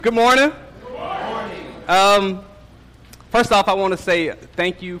Good morning. Good morning. First off, I want to say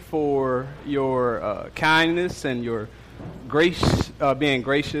thank you for your kindness and your grace, being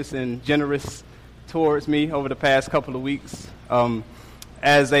gracious and generous towards me over the past couple of weeks.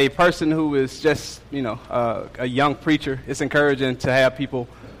 As a person who is just, a young preacher, it's encouraging to have people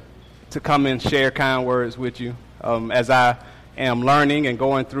to come and share kind words with you as I am learning and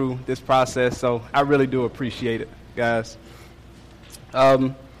going through this process. So I really do appreciate it, guys.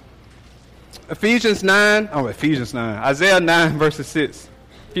 Isaiah 9, verses 6.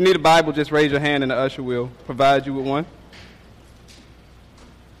 If you need a Bible, just raise your hand and the usher will provide you with one.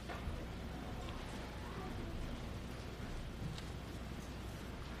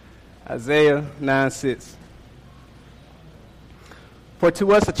 Isaiah 9:6. For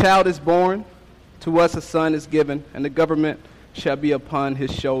to us a child is born, to us a son is given, and the government shall be upon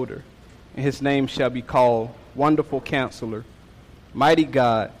his shoulder, and his name shall be called Wonderful Counselor, Mighty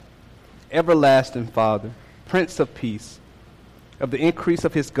God, Everlasting Father, Prince of Peace. Of the increase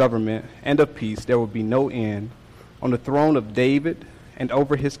of his government and of peace there will be no end, on the throne of David and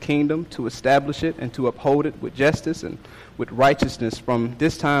over his kingdom, to establish it and to uphold it with justice and with righteousness from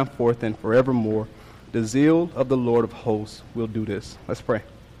this time forth and forevermore. The zeal of the Lord of hosts will do this. Let's pray.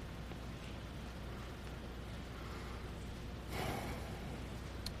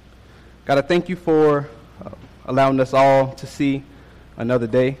 God, I thank you for allowing us all to see another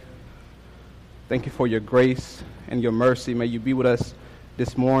day. Thank you for your grace and your mercy. May you be with us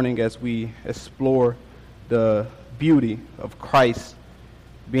this morning as we explore the beauty of Christ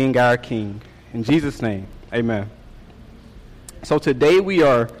being our King. In Jesus' name, amen. So today we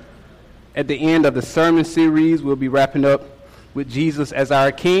are at the end of the sermon series. We'll be wrapping up with Jesus as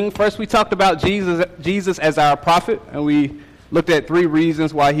our King. First, we talked about Jesus as our prophet, and we looked at 3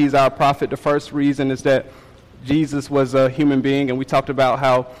 reasons why he's our prophet. The first reason is that Jesus was a human being, and we talked about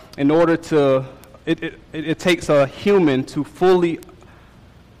how in order to it takes a human to fully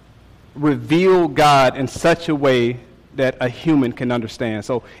reveal God in such a way that a human can understand.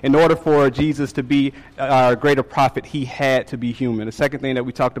 So in order for Jesus to be our greater prophet, he had to be human. The second thing that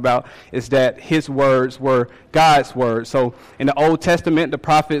we talked about is that his words were God's words. So in the Old Testament, the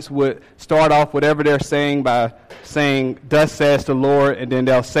prophets would start off whatever they're saying by saying, "Thus says the Lord," and then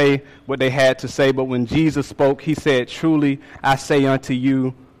they'll say what they had to say. But when Jesus spoke, he said, "Truly I say unto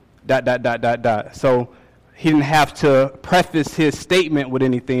you, ... So he didn't have to preface his statement with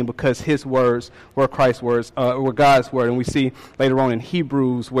anything because his words were Christ's words, were God's word. And we see later on in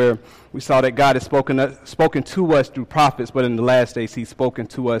Hebrews where we saw that God has spoken to us through prophets, but in the last days he's spoken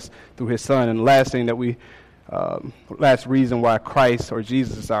to us through his Son. And the last thing that last reason why Christ or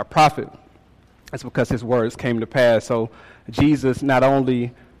Jesus is our prophet is because his words came to pass. So Jesus not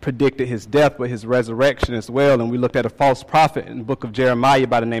only predicted his death, but his resurrection as well. And we looked at a false prophet in the book of Jeremiah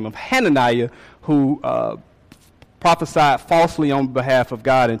by the name of Hananiah, who prophesied falsely on behalf of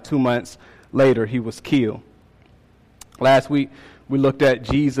God, and 2 months later he was killed. Last week we looked at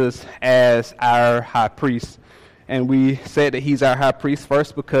Jesus as our high priest, and we said that he's our high priest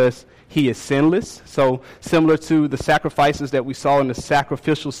first because he is sinless. So similar to the sacrifices that we saw in the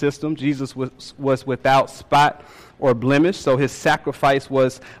sacrificial system, Jesus was without spot or blemish, so his sacrifice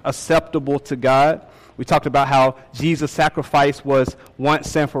was acceptable to God. We talked about how Jesus' sacrifice was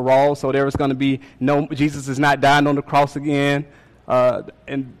once and for all, so there was going to be Jesus is not dying on the cross again.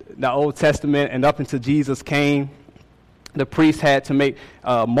 In the Old Testament and up until Jesus came, the priests had to make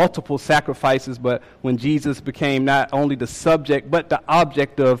multiple sacrifices, but when Jesus became not only the subject but the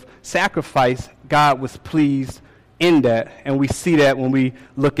object of sacrifice, God was pleased in that, and we see that when we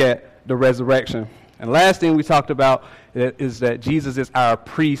look at the resurrection. And last thing we talked about is that Jesus is our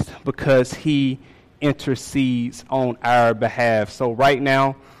priest because he intercedes on our behalf. So right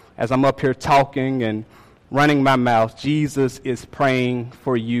now, as I'm up here talking and running my mouth, Jesus is praying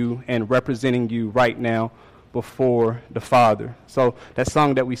for you and representing you right now before the Father. So that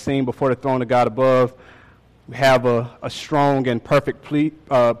song that we sing, Before the Throne of God Above, we have a strong and perfect plea,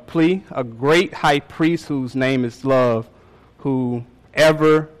 a great high priest whose name is love, who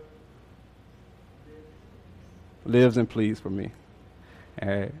ever lives and pleads for me. All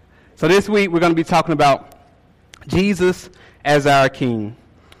right. So this week we're going to be talking about Jesus as our King.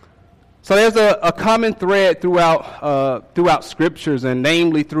 So there's a common thread throughout scriptures, and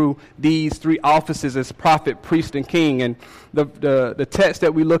namely through these 3 offices as prophet, priest, and king. And the text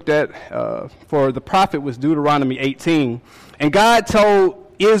that we looked at for the prophet was Deuteronomy 18. And God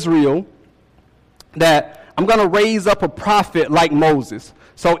told Israel that I'm going to raise up a prophet like Moses.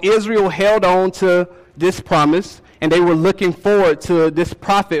 So Israel held on to this promise, and they were looking forward to this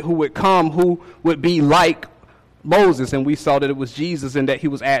prophet who would come, who would be like Moses, and we saw that it was Jesus and that he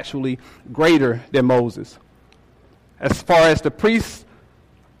was actually greater than Moses. As far as the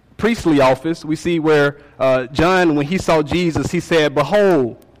priestly office, we see where John, when he saw Jesus, he said,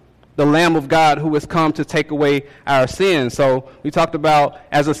 "Behold, the Lamb of God who has come to take away our sins." So we talked about,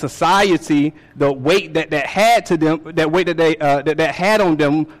 as a society, the weight that had to them, that weight that they that had on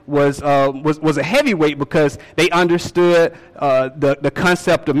them was a heavy weight, because they understood the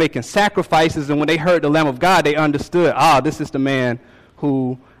concept of making sacrifices, and when they heard the Lamb of God, they understood, this is the man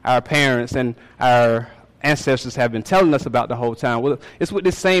who our parents and our ancestors have been telling us about the whole time. Well, it's with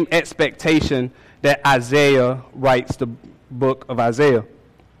this same expectation that Isaiah writes the book of Isaiah.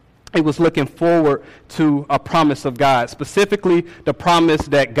 It was looking forward to a promise of God, specifically the promise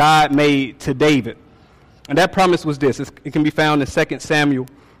that God made to David. And that promise was this. It can be found in 2 Samuel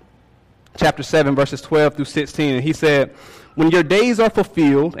chapter 7, verses 12 through 16. And he said, "When your days are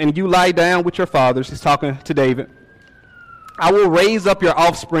fulfilled and you lie down with your fathers," he's talking to David, "I will raise up your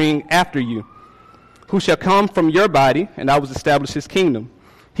offspring after you, who shall come from your body, and I will establish his kingdom.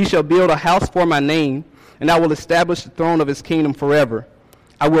 He shall build a house for my name, and I will establish the throne of his kingdom forever.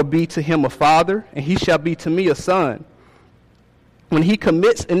 I will be to him a father, and he shall be to me a son. When he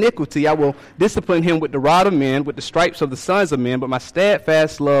commits iniquity, I will discipline him with the rod of men, with the stripes of the sons of men, but my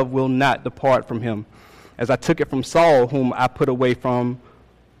steadfast love will not depart from him, as I took it from Saul, whom I put away from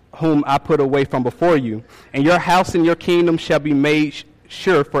before you. And your house and your kingdom shall be made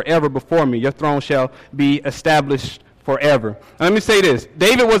sure forever before me. Your throne shall be established forever." Now, let me say this.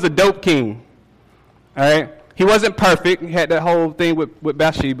 David was a dope king. All right? He wasn't perfect. He had that whole thing with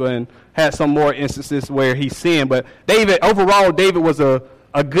Bathsheba and had some more instances where he sinned. But overall, David was a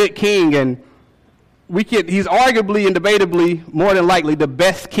good king, and he's arguably and debatably, more than likely, the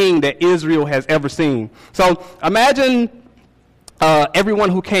best king that Israel has ever seen. So imagine everyone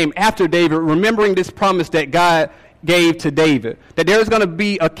who came after David remembering this promise that God gave to David, that there's going to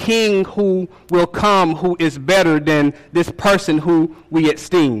be a king who will come who is better than this person who we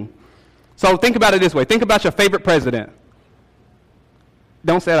esteem. So think about it this way. Think about your favorite president.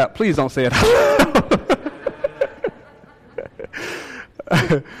 Don't say it out. Please don't say it out.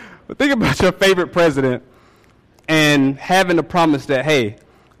 But think about your favorite president and having the promise that, hey,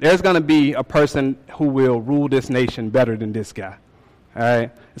 there's going to be a person who will rule this nation better than this guy. All right?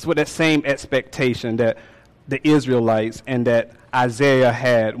 It's with that same expectation that the Israelites and that Isaiah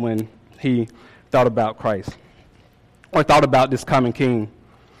had when he thought about Christ, or thought about this coming king.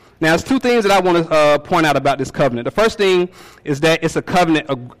 Now, there's two things that I want to point out about this covenant. The first thing is that it's a covenant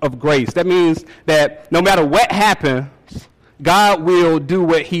of grace. That means that no matter what happens, God will do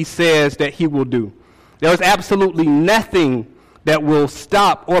what he says that he will do. There is absolutely nothing that will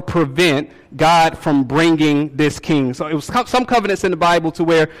stop or prevent God from bringing this king. So it was some covenants in the Bible to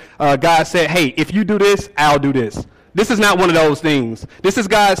where God said, hey, if you do this, I'll do this. This is not one of those things. This is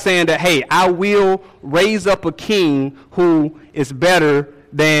God saying that, hey, I will raise up a king who is better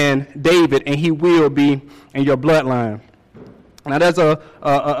than David, and he will be in your bloodline. Now, there's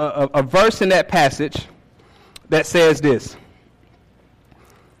a verse in that passage that says this.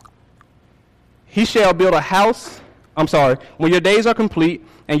 He shall build a house. When your days are complete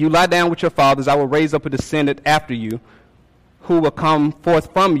and you lie down with your fathers, I will raise up a descendant after you who will come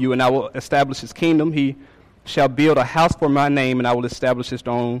forth from you, and I will establish his kingdom. He shall build a house for my name, and I will establish his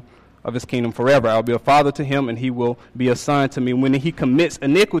throne of his kingdom forever. I will be a father to him, and he will be a son to me. When he commits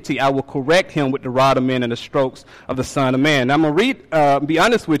iniquity, I will correct him with the rod of men and the strokes of the Son of Man. Now, I'm going to be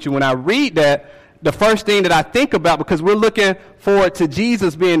honest with you. When I read that, the first thing that I think about, because we're looking forward to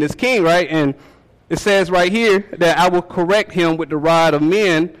Jesus being this king, right? And it says right here that I will correct him with the rod of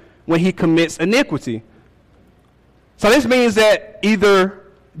men when he commits iniquity. So this means that either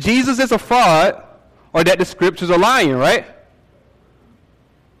Jesus is a fraud or that the scriptures are lying, right?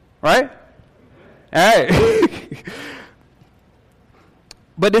 Right? All right.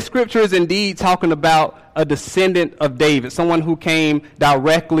 But this scripture is indeed talking about a descendant of David, someone who came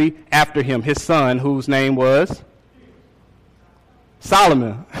directly after him, his son, whose name was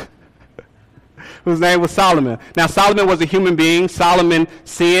Solomon. Whose name was Solomon. Now, Solomon was a human being. Solomon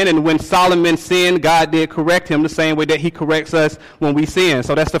sinned, and when Solomon sinned, God did correct him the same way that he corrects us when we sin.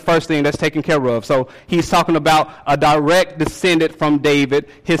 So that's the first thing that's taken care of. So he's talking about a direct descendant from David,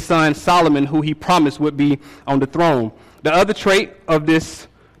 his son Solomon, who he promised would be on the throne. The other trait of this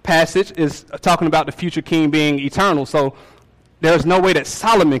passage is talking about the future king being eternal. So there's no way that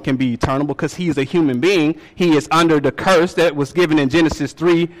Solomon can be eternal because he is a human being. He is under the curse that was given in Genesis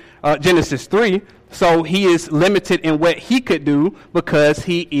 3. So he is limited in what he could do because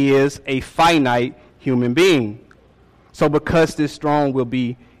he is a finite human being. So because this throne will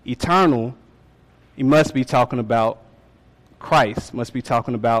be eternal, he must be talking about Christ, must be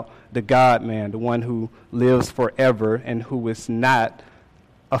talking about the God-man, the one who lives forever and who is not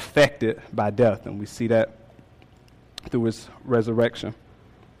affected by death. And we see that through his resurrection.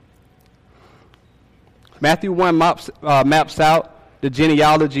 Matthew 1 maps out the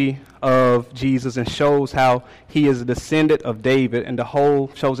genealogy of Jesus and shows how he is a descendant of David, and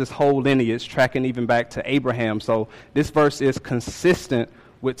shows his whole lineage tracking even back to Abraham. So this verse is consistent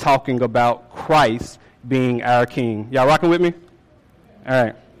with talking about Christ being our king. Y'all rocking with me? All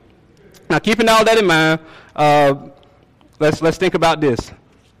right. Now, keeping all that in mind, let's think about this.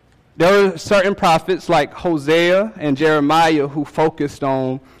 There were certain prophets like Hosea and Jeremiah who focused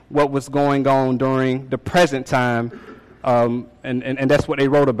on what was going on during the present time, and that's what they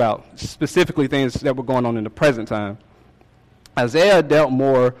wrote about, specifically things that were going on in the present time. Isaiah dealt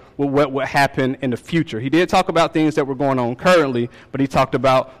more with what would happen in the future. He did talk about things that were going on currently, but he talked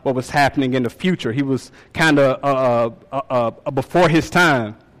about what was happening in the future. He was kind of before his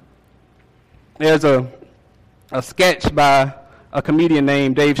time. There's a sketch by a comedian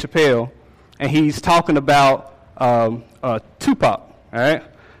named Dave Chappelle, and he's talking about Tupac. All right,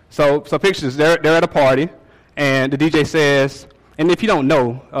 so pictures. They're at a party, and the DJ says, and if you don't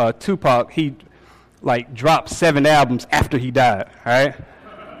know, Tupac, he dropped 7 albums after he died. All right,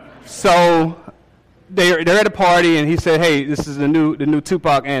 so they're at a party, and he said, "Hey, this is the new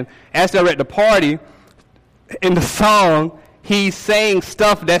Tupac." And as they're at the party, in the song, he's saying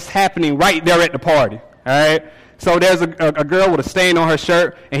stuff that's happening right there at the party. All right. So there's a girl with a stain on her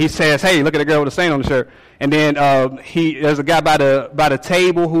shirt, and he says, "Hey, look at the girl with a stain on the shirt." And then there's a guy by the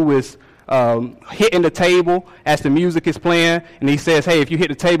table who is hitting the table as the music is playing, and he says, "Hey, if you hit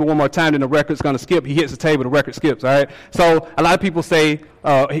the table one more time, then the record's going to skip." He hits the table, the record skips. All right. So a lot of people say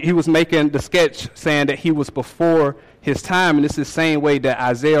he was making the sketch saying that he was before his time, and this is the same way that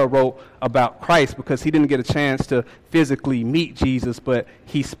Isaiah wrote about Christ, because he didn't get a chance to physically meet Jesus, but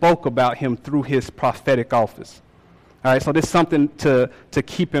he spoke about him through his prophetic office. All right, so this is something to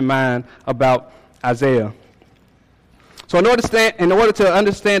keep in mind about Isaiah. So in order to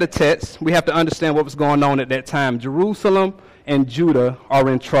understand the text, we have to understand what was going on at that time. Jerusalem and Judah are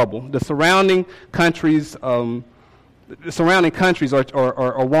in trouble. The surrounding countries are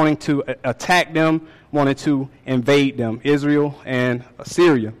wanting to attack them, wanting to invade them, Israel and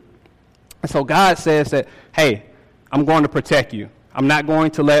Assyria. And so God says that, "Hey, I'm going to protect you. I'm not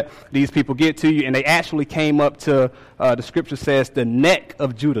going to let these people get to you." And they actually came up to, the scripture says, the neck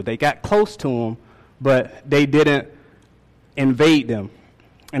of Judah. They got close to him, but they didn't invade them.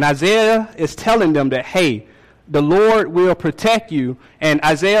 And Isaiah is telling them that, hey, the Lord will protect you. And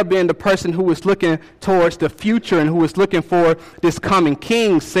Isaiah, being the person who is looking towards the future and who is looking for this coming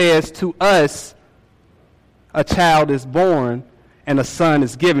king, says to us, a child is born and a son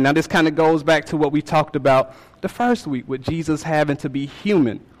is given. Now, this kind of goes back to what we talked about the first week with Jesus having to be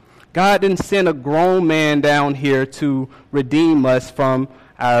human. God didn't send a grown man down here to redeem us from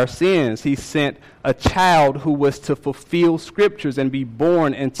our sins. He sent a child who was to fulfill scriptures and be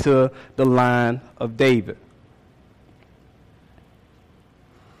born into the line of David.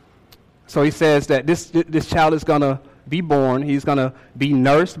 So he says that this child is going to be born. He's going to be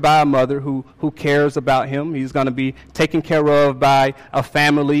nursed by a mother who cares about him. He's going to be taken care of by a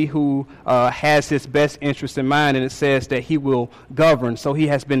family who has his best interest in mind. And it says that he will govern. So he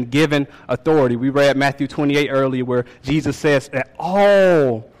has been given authority. We read Matthew 28 earlier, where Jesus says that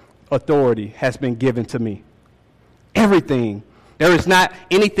all authority has been given to me. Everything. There is not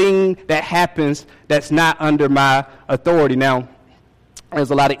anything that happens that's not under my authority. Now, there's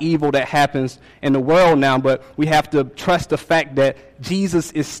a lot of evil that happens in the world now, but we have to trust the fact that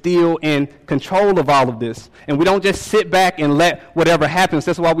Jesus is still in control of all of this. And we don't just sit back and let whatever happens.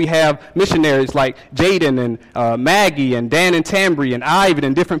 That's why we have missionaries like Jaden and Maggie and Dan and Tambry and Ivan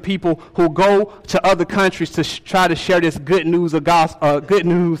and different people who go to other countries to try to share this good news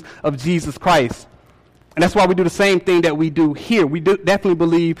of Jesus Christ. And that's why we do the same thing that we do here. We do definitely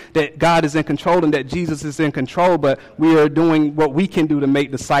believe that God is in control and that Jesus is in control, but we are doing what we can do to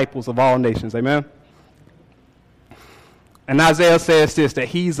make disciples of all nations. Amen? And Isaiah says this, that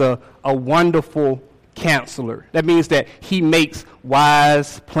he's a wonderful counselor. That means that he makes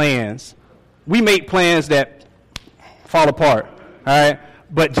wise plans. We make plans that fall apart, all right?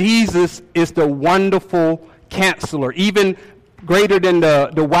 But Jesus is the wonderful counselor, even greater than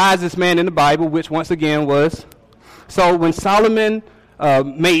the wisest man in the Bible, which once again was. So when Solomon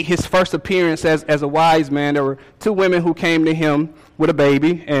made his first appearance as a wise man, there were 2 women who came to him with a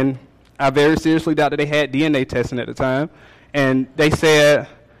baby, and I very seriously doubt that they had DNA testing at the time. And they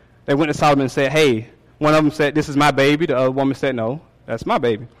went to Solomon and said, hey, one of them said, "This is my baby." The other woman said, "No, that's my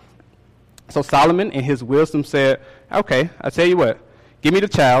baby." So Solomon, in his wisdom, said, okay, I tell you what, give me the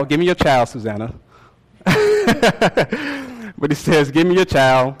child. Give me your child, Susanna. But he says, give me your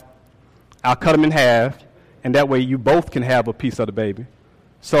child. I'll cut him in half, and that way you both can have a piece of the baby.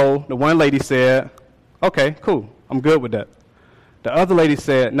 So the one lady said, okay, cool, I'm good with that. The other lady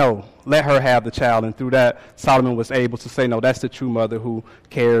said, no, let her have the child. And through that, Solomon was able to say, no, that's the true mother who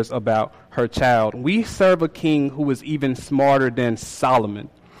cares about her child. We serve a king who is even smarter than Solomon.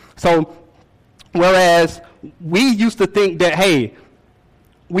 So whereas we used to think that, hey,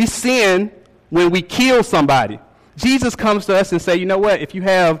 we sin when we kill somebody, Jesus comes to us and say, you know what, if you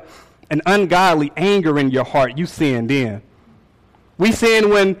have an ungodly anger in your heart, you sin then. We sin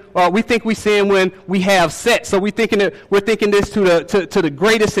when we think we sin when we have sex. So we're thinking this to the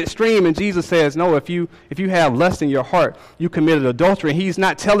greatest extreme. And Jesus says, no, if you have lust in your heart, you committed adultery. And he's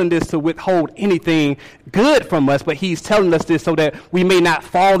not telling this to withhold anything good from us, but he's telling us this so that we may not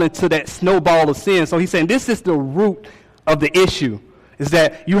fall into that snowball of sin. So he's saying this is the root of the issue, is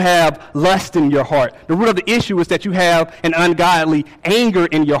that you have lust in your heart. The root of the issue is that you have an ungodly anger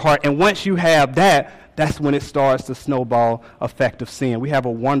in your heart. And once you have that, that's when it starts the snowball effect of sin. We have a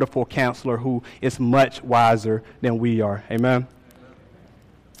wonderful counselor who is much wiser than we are. Amen?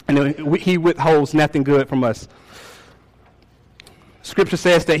 And he withholds nothing good from us. Scripture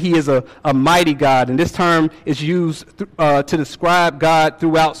says that he is a mighty God, and this term is used to describe God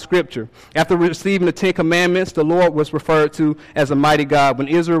throughout Scripture. After receiving the Ten Commandments, the Lord was referred to as a mighty God. When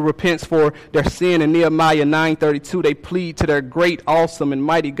Israel repents for their sin in Nehemiah 9:32, they plead to their great, awesome, and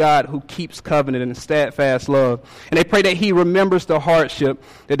mighty God who keeps covenant and steadfast love. And they pray that he remembers the hardship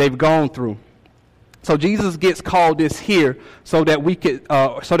that they've gone through. So Jesus gets called this here so that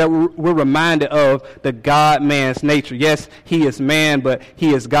we're reminded of the God-man's nature. Yes, he is man, but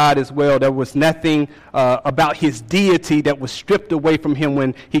he is God as well. There was nothing about his deity that was stripped away from him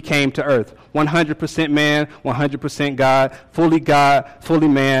when he came to earth. 100% man, 100% God, fully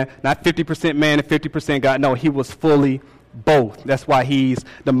man, not 50% man and 50% God. No, he was fully both. That's why he's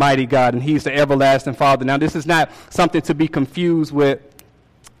the mighty God, and he's the everlasting Father. Now, this is not something to be confused with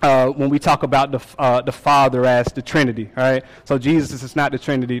when we talk about the Father as the Trinity, all right? So Jesus is not the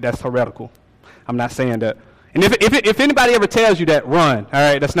Trinity. That's heretical. I'm not saying that. And if anybody ever tells you that, run, all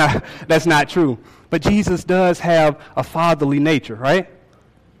right? That's not true. But Jesus does have a fatherly nature, right?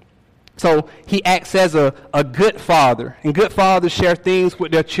 So he acts as a good father, and good fathers share things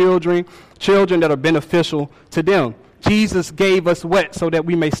with their children that are beneficial to them. Jesus gave us what? So that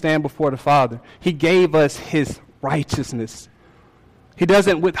we may stand before the Father. He gave us his righteousness. He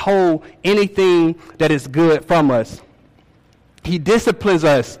doesn't withhold anything that is good from us. He disciplines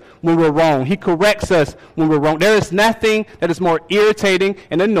us when we're wrong. He corrects us when we're wrong. There is nothing that is more irritating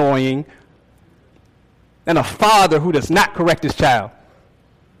and annoying than a father who does not correct his child.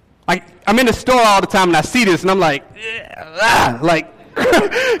 Like, I'm in the store all the time and I see this and I'm like, like,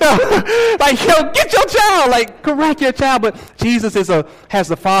 yo, get your child, like, correct your child. But Jesus has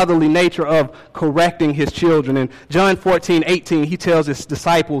the fatherly nature of correcting his children. In John 14:18, he tells his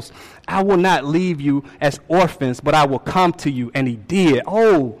disciples, I will not leave you as orphans, but I will come to you. And he did.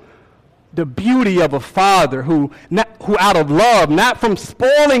 Oh, the beauty of a father who out of love, not from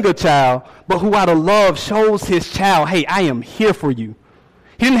spoiling a child, but who out of love shows his child, hey, I am here for you.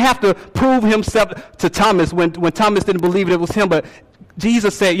 He didn't have to prove himself to Thomas when Thomas didn't believe it was him, but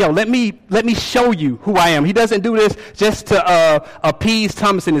Jesus said, yo, let me show you who I am. He doesn't do this just to appease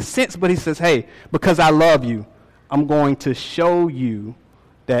Thomas in a sense, but he says, hey, because I love you, I'm going to show you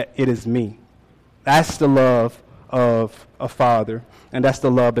that it is me. That's the love of a father, and that's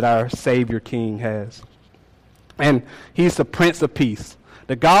the love that our Savior King has. And he's the Prince of Peace.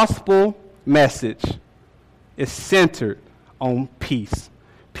 The gospel message is centered on peace.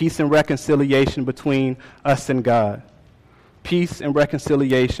 Peace and reconciliation between us and God. Peace and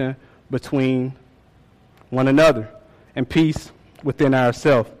reconciliation between one another, and peace within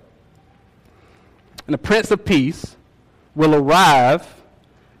ourselves. And the Prince of Peace will arrive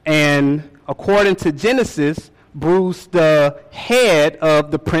and, according to Genesis, bruise the head of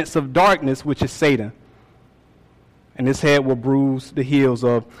the Prince of Darkness, which is Satan. And his head will bruise the heels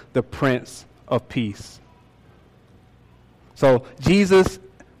of the Prince of Peace. So Jesus,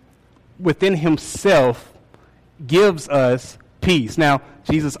 within himself, gives us peace. Now,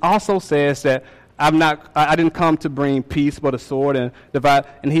 Jesus also says that I didn't come to bring peace but a sword and divide.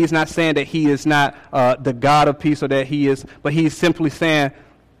 And he's not saying that he is not the God of peace, or that he is, but he's simply saying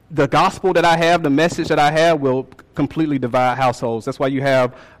the gospel that I have, the message that I have, will completely divide households. That's why you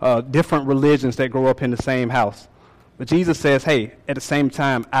have different religions that grow up in the same house. But Jesus says, hey, at the same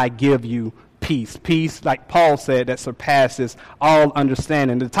time, I give you peace. Peace, like Paul said, that surpasses all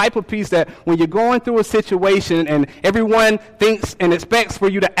understanding. The type of peace that when you're going through a situation and everyone thinks and expects for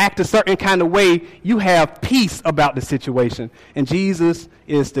you to act a certain kind of way, you have peace about the situation. And Jesus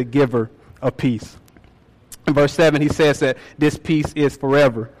is the giver of peace. In verse 7, he says that this peace is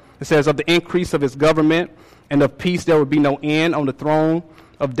forever. It says, of the increase of his government and of peace there will be no end on the throne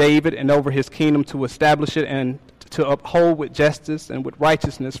of David and over his kingdom, to establish it and to uphold with justice and with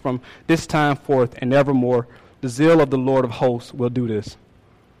righteousness from this time forth and evermore. The zeal of the Lord of hosts will do this.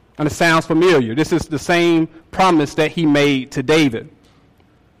 And it sounds familiar. This is the same promise that he made to David.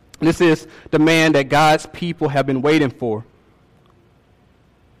 This is the man that God's people have been waiting for.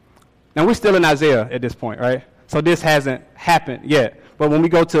 Now, we're still in Isaiah at this point, right? So this hasn't happened yet. But when we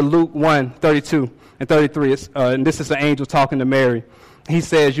go to Luke 1:32 and 33, and this is the angel talking to Mary. He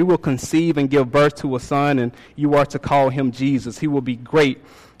says, you will conceive and give birth to a son, and you are to call him Jesus. He will be great,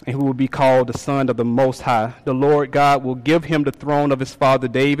 and he will be called the Son of the Most High. The Lord God will give him the throne of his father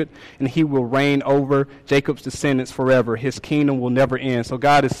David, and he will reign over Jacob's descendants forever. His kingdom will never end. So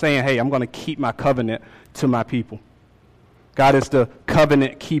God is saying, hey, I'm going to keep my covenant to my people. God is the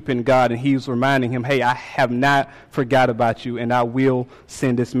covenant-keeping God, and he's reminding him, hey, I have not forgot about you, and I will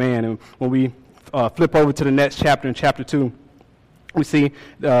send this man. And when we flip over to the next chapter, in chapter 2, we see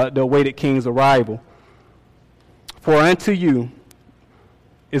the awaited king's arrival. For unto you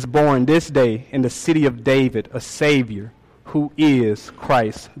is born this day in the city of David a Savior, who is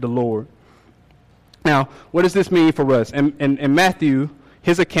Christ the Lord. Now, what does this mean for us? In Matthew,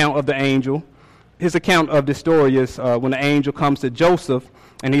 his account of the angel, his account of the story is when the angel comes to Joseph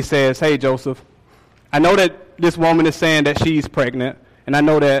and he says, hey, Joseph, I know that this woman is saying that she's pregnant, and I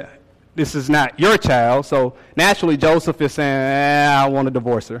know that this is not your child. So naturally, Joseph is saying, I want to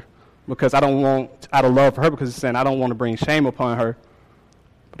divorce her because I don't want, out of love for her, because he's saying, I don't want to bring shame upon her.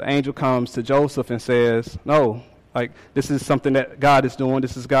 But the angel comes to Joseph and says, no, like this is something that God is doing.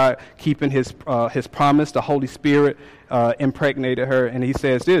 This is God keeping his promise. The Holy Spirit impregnated her. And he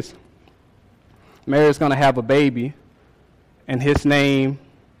says this, Mary is going to have a baby, and his name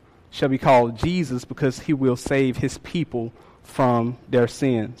shall be called Jesus, because he will save his people from their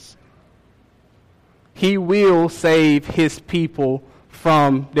sins. He will save his people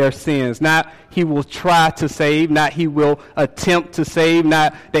from their sins. Not he will try to save, not he will attempt to save,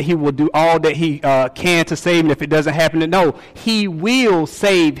 not that he will do all that he can to save, and if it doesn't happen, no, he will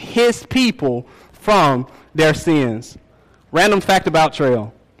save his people from their sins. Random fact about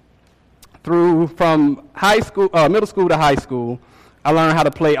Trail. From high school, middle school to high school, I learned how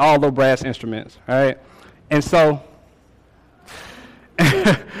to play all the brass instruments, right? And so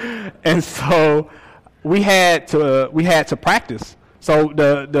we had to practice. So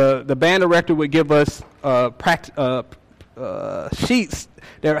the band director would give us sheets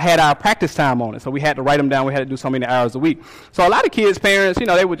that had our practice time on it. So we had to write them down. We had to do so many hours a week. So a lot of kids' parents,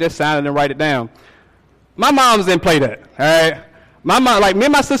 they would just sign it and write it down. My moms didn't play that, all right? My mom, like me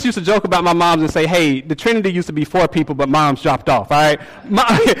and my sister used to joke about my moms and say, hey, the Trinity used to be 4 people, but moms dropped off, all right?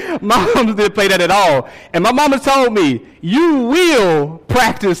 Moms didn't play that at all. And my mama told me, you will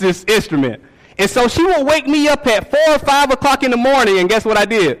practice this instrument. And so she would wake me up at 4 or 5 o'clock in the morning, and guess what I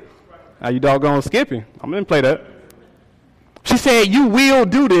did? Are you doggone skipping? I'm going to play that. She said, you will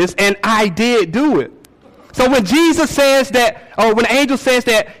do this, and I did do it. So when Jesus says that, or when the angel says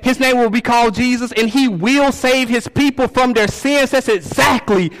that his name will be called Jesus and he will save his people from their sins, that's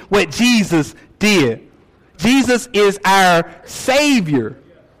exactly what Jesus did. Jesus is our Savior.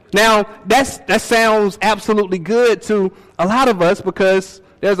 Now, that sounds absolutely good to a lot of us, because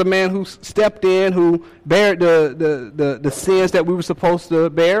there's a man who stepped in, who bared the sins that we were supposed to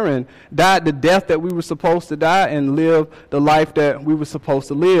bear, and died the death that we were supposed to die, and lived the life that we were supposed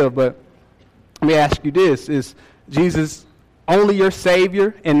to live. But let me ask you this, is Jesus only your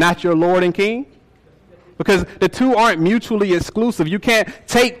Savior and not your Lord and King? Because the two aren't mutually exclusive. You can't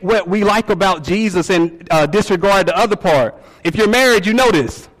take what we like about Jesus and disregard the other part. If you're married, you know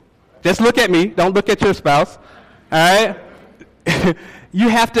this. Just look at me. Don't look at your spouse. All right? You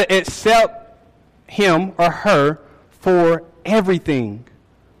have to accept him or her for everything.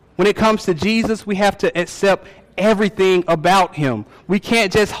 When it comes to Jesus, we have to accept everything about him. We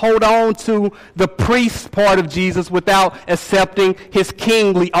can't just hold on to the priest part of Jesus without accepting his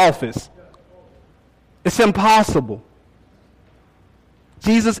kingly office. It's impossible.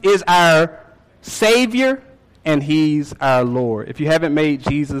 Jesus is our Savior, and he's our Lord. If you haven't made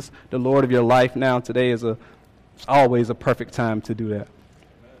Jesus the Lord of your life now, today is always a perfect time to do that.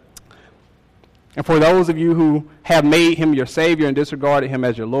 And for those of you who have made him your Savior and disregarded him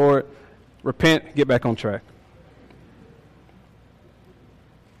as your Lord, repent, get back on track.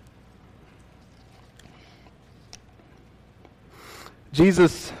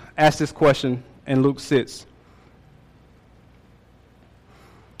 Jesus asked this question in Luke 6.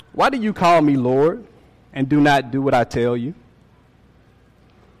 Why do you call me Lord and do not do what I tell you?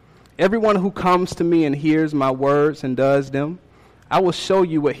 Everyone who comes to me and hears my words and does them, I will show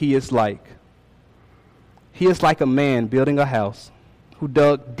you what he is like. He is like a man building a house who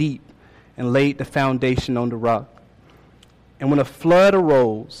dug deep and laid the foundation on the rock. And when a flood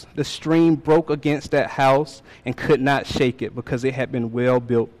arose, the stream broke against that house and could not shake it because it had been well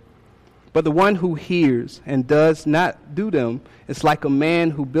built. But the one who hears and does not do them is like a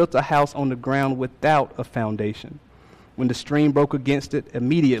man who built a house on the ground without a foundation. When the stream broke against it,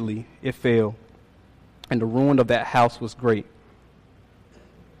 immediately it fell, and the ruin of that house was great.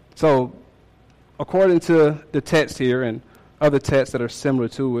 So, according to the text here and other texts that are similar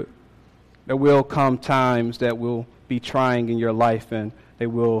to it, there will come times that will be trying in your life, and they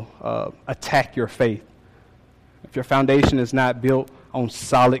will attack your faith. If your foundation is not built on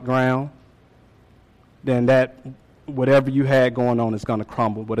solid ground, then that whatever you had going on is going to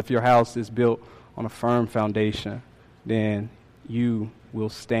crumble. But if your house is built on a firm foundation, then you will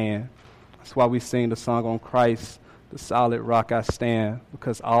stand. That's why we sing the song on Christ, the solid rock I stand,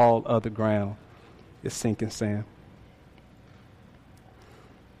 because all other ground is sinking sand.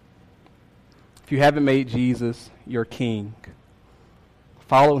 If you haven't made Jesus your king,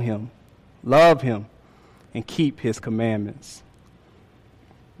 follow him, love him, and keep his commandments.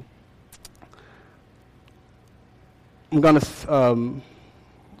 I'm going to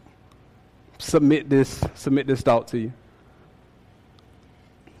submit this thought to you.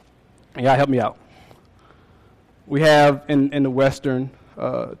 And y'all help me out. We have in the Western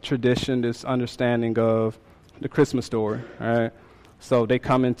tradition this understanding of the Christmas story, all right? So they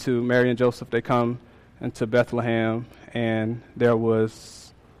come into, Mary and Joseph, they come into Bethlehem, and there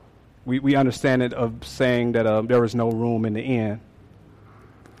was, we understand it of saying that there was no room in the inn.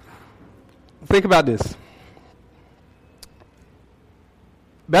 Think about this.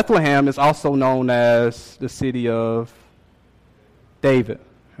 Bethlehem is also known as the city of David,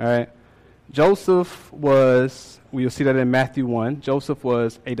 all right? Joseph was, we'll see that in Matthew 1, Joseph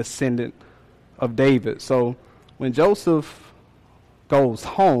was a descendant of David. So when Joseph goes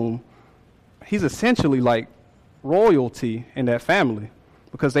home, he's essentially like royalty in that family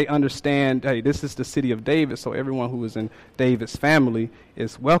because they understand, hey, this is the city of David, so everyone who is in David's family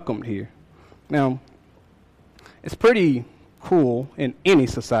is welcomed here. Now, it's pretty cruel in any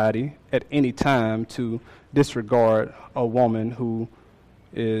society at any time to disregard a woman who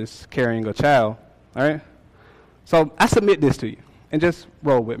is carrying a child, all right? So I submit this to you, and just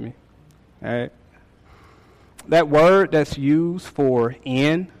roll with me, all right? That word that's used for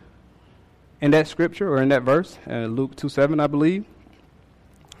in that scripture or in that verse, Luke 2:7, I believe,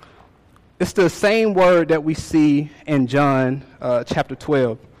 it's the same word that we see in John chapter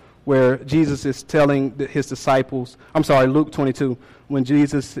 12, where Jesus is telling his disciples, Luke 22, when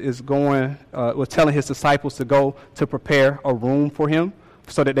Jesus is was telling his disciples to go to prepare a room for him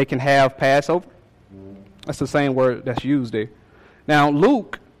so that they can have Passover. That's the same word that's used there. Now,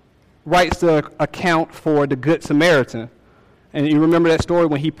 Luke writes the account for the Good Samaritan. And you remember that story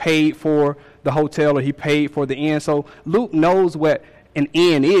when he paid for the hotel or he paid for the inn. So Luke knows what an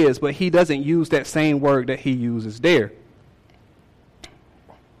inn is, but he doesn't use that same word that he uses there.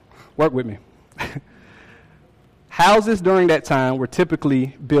 Work with me. Houses during that time were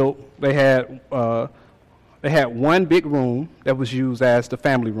typically built. They had one big room that was used as the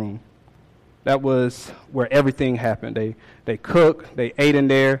family room. That was where everything happened. They cooked, they ate in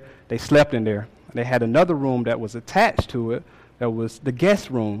there, they slept in there. They had another room that was attached to it that was the guest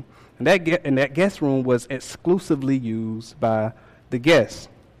room. And that guest room was exclusively used by the guests.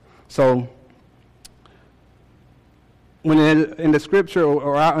 So when in the scripture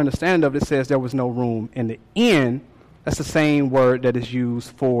or our understanding of it says there was no room in the inn, that's the same word that is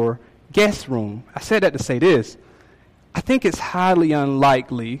used for guest room. I said that to say this. I think it's highly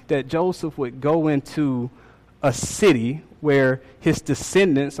unlikely that Joseph would go into a city where his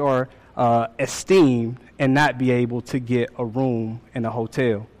descendants are esteemed and not be able to get a room in a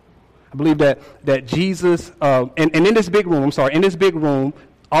hotel. I believe that Jesus, and in this big room,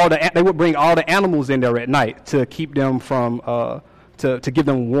 they would bring all the animals in there at night to keep them from, to give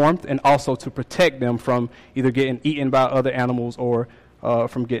them warmth and also to protect them from either getting eaten by other animals or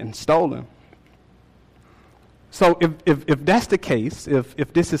from getting stolen. So if that's the case,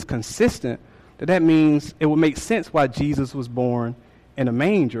 if this is consistent, then that means it would make sense why Jesus was born in a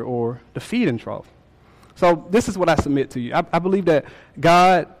manger or the feeding trough. So this is what I submit to you. I believe that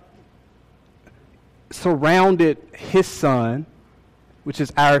God surrounded his son, which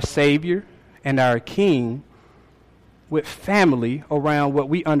is our Savior and our King, with family around what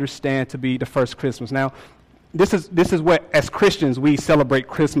we understand to be the first Christmas. Now, this is what, as Christians, we celebrate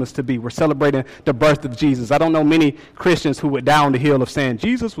Christmas to be. We're celebrating the birth of Jesus. I don't know many Christians who would die on the hill of saying,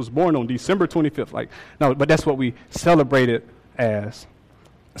 Jesus was born on December 25th. Like, no, but that's what we celebrate it as.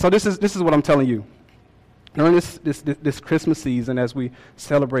 So this is what I'm telling you. During this Christmas season, as we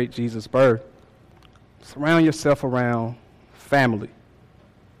celebrate Jesus' birth, surround yourself around family.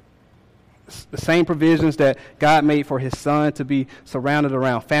 The same provisions that God made for his son to be surrounded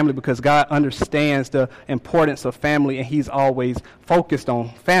around family, because God understands the importance of family and he's always focused on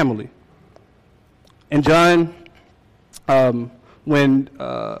family. In John, when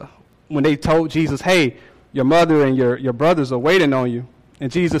they told Jesus, hey, your mother and your brothers are waiting on you,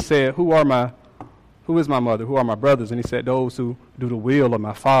 and Jesus said, who is my mother? Who are my brothers? And he said, those who do the will of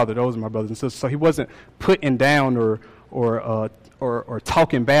my Father, those are my brothers and sisters. So he wasn't putting down or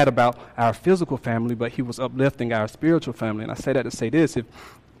talking bad about our physical family, but he was uplifting our spiritual family. And I say that to say this: if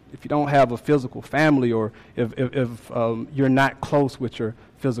you don't have a physical family, or if you're not close with your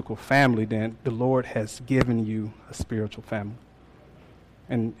physical family, then the Lord has given you a spiritual family.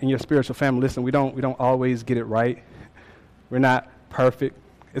 And in your spiritual family, listen, we don't always get it right. We're not perfect.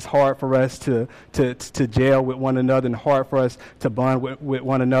 It's hard for us to gel with one another, and hard for us to bond with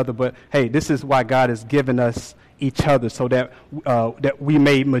one another. But hey, this is why God has given us each other, so that we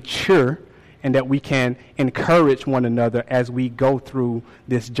may mature and that we can encourage one another as we go through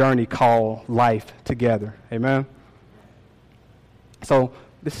this journey called life together. Amen. So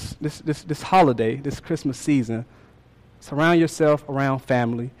this holiday, this Christmas season, surround yourself around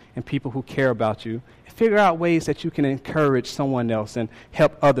family and people who care about you. Figure out ways that you can encourage someone else and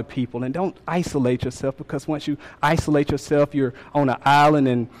help other people. And don't isolate yourself, because once you isolate yourself, you're on an island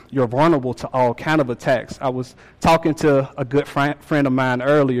and you're vulnerable to all kind of attacks. I was talking to a good friend of mine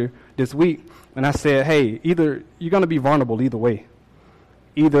earlier this week, and I said, hey, either you're going to be vulnerable either way.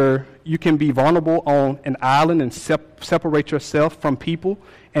 Either you can be vulnerable on an island and separate yourself from people,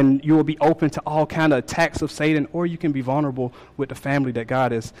 and you will be open to all kind of attacks of Satan, or you can be vulnerable with the family that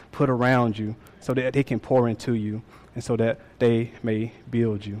God has put around you, so that they can pour into you and so that they may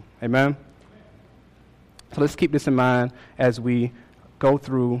build you. Amen? So let's keep this in mind as we go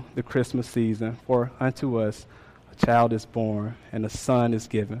through the Christmas season. For unto us a child is born, and a son is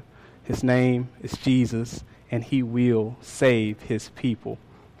given. His name is Jesus, and he will save his people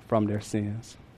from their sins.